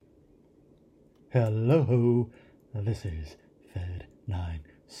Hello, this is Fed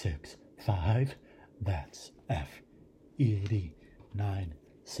 965. That's FED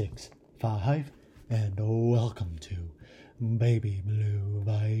 965, and welcome to Baby Blue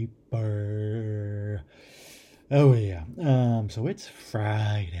Viper. Oh yeah, so it's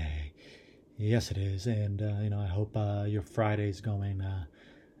Friday. Yes, it is, and I hope your Friday's going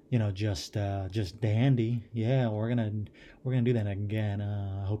just dandy. Yeah, we're gonna do that again.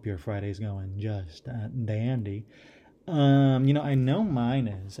 I hope your Friday's going just dandy. I know mine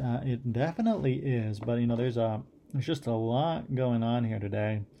is. It definitely is, but there's just a lot going on here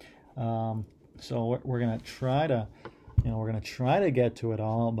today. So we're gonna try to get to it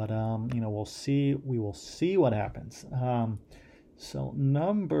all, but we'll see. We will see what happens. So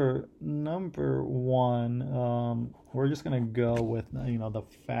number one, we're just gonna go with the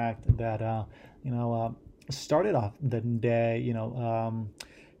fact that started off the day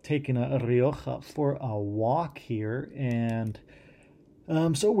taking a Rioja for a walk here, and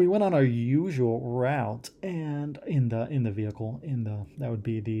so we went on our usual route, and in the vehicle, that would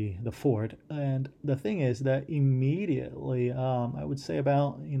be the Ford, and the thing is that immediately I would say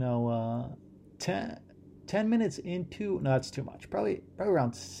about 10 minutes into, no, that's too much. Probably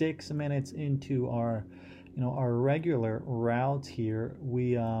around 6 minutes into our regular route here,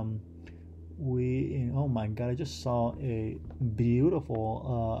 we oh my God, I just saw a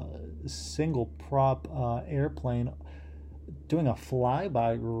beautiful single prop airplane doing a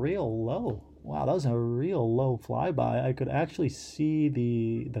flyby real low. Wow, that was a real low flyby. I could actually see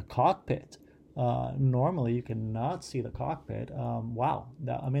the cockpit. Normally you cannot see the cockpit. Wow,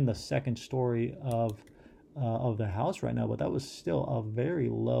 I'm in the second story of the house right now, but that was still a very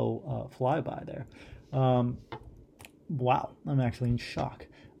low flyby there. Wow, I'm actually in shock.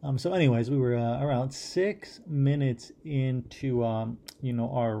 So anyways, we were around 6 minutes into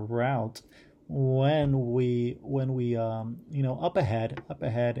our route when we up ahead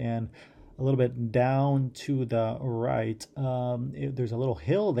and a little bit down to the right, there's a little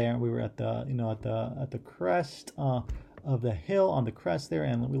hill there, and we were at the crest of the hill, on the crest there,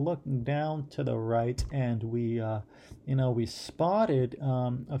 and we looked down to the right, and we spotted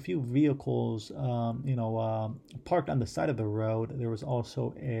a few vehicles parked on the side of the road. There was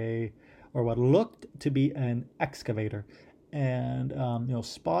also what looked to be an excavator, and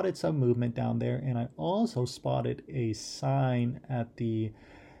spotted some movement down there, and I also spotted a sign at the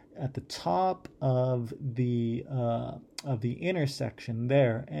top of the intersection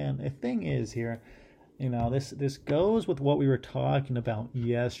there. And the thing is here, this goes with what we were talking about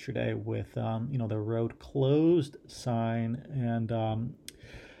yesterday with the road closed sign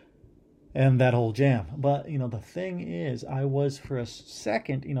and that whole jam. But the thing is, I was for a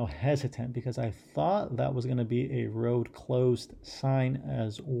second hesitant, because I thought that was going to be a road closed sign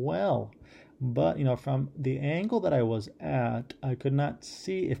as well. But from the angle that I was at, I could not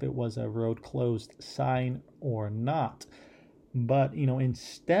see if it was a road closed sign or not. But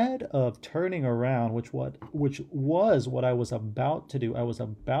instead of turning around, which was what I was about to do, I was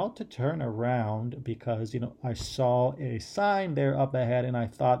about to turn around because I saw a sign there up ahead, and I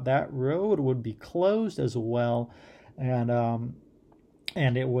thought that road would be closed as well, and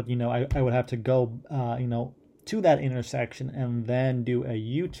it would I would have to go to that intersection and then do a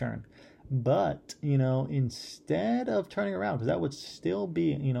U-turn. But instead of turning around, because that would still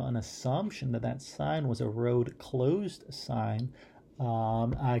be an assumption that sign was a road closed sign,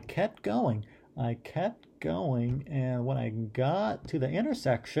 I kept going, and when I got to the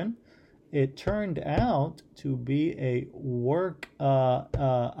intersection, it turned out to be a work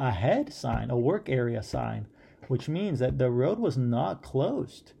ahead sign, a work area sign, which means that the road was not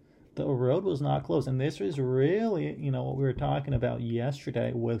closed. And this is really what we were talking about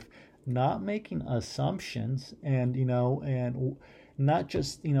yesterday with not making assumptions, and not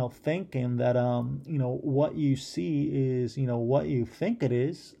just thinking that what you see is what you think it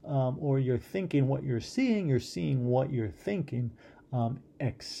is, or you're thinking what you're seeing what you're thinking,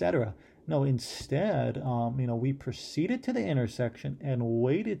 etc. No, instead, we proceeded to the intersection and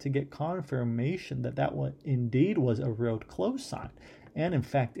waited to get confirmation that indeed was a road closed sign. And in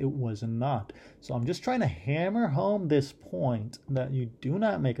fact, it was not. So I'm just trying to hammer home this point that you do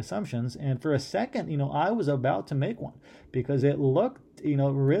not make assumptions. And for a second, I was about to make one, because it looked,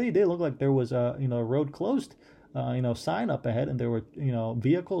 really did look like there was a, road closed, sign up ahead, and there were,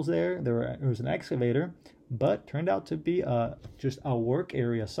 vehicles there. There was an excavator, but turned out to be just a work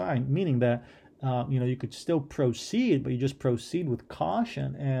area sign, meaning that you could still proceed, but you just proceed with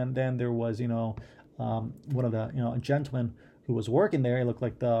caution. And then there was, one of the, a gentleman who was working there. He looked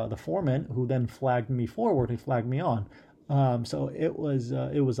like the foreman, who then flagged me forward. He flagged me on. So it was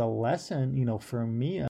a lesson, for me,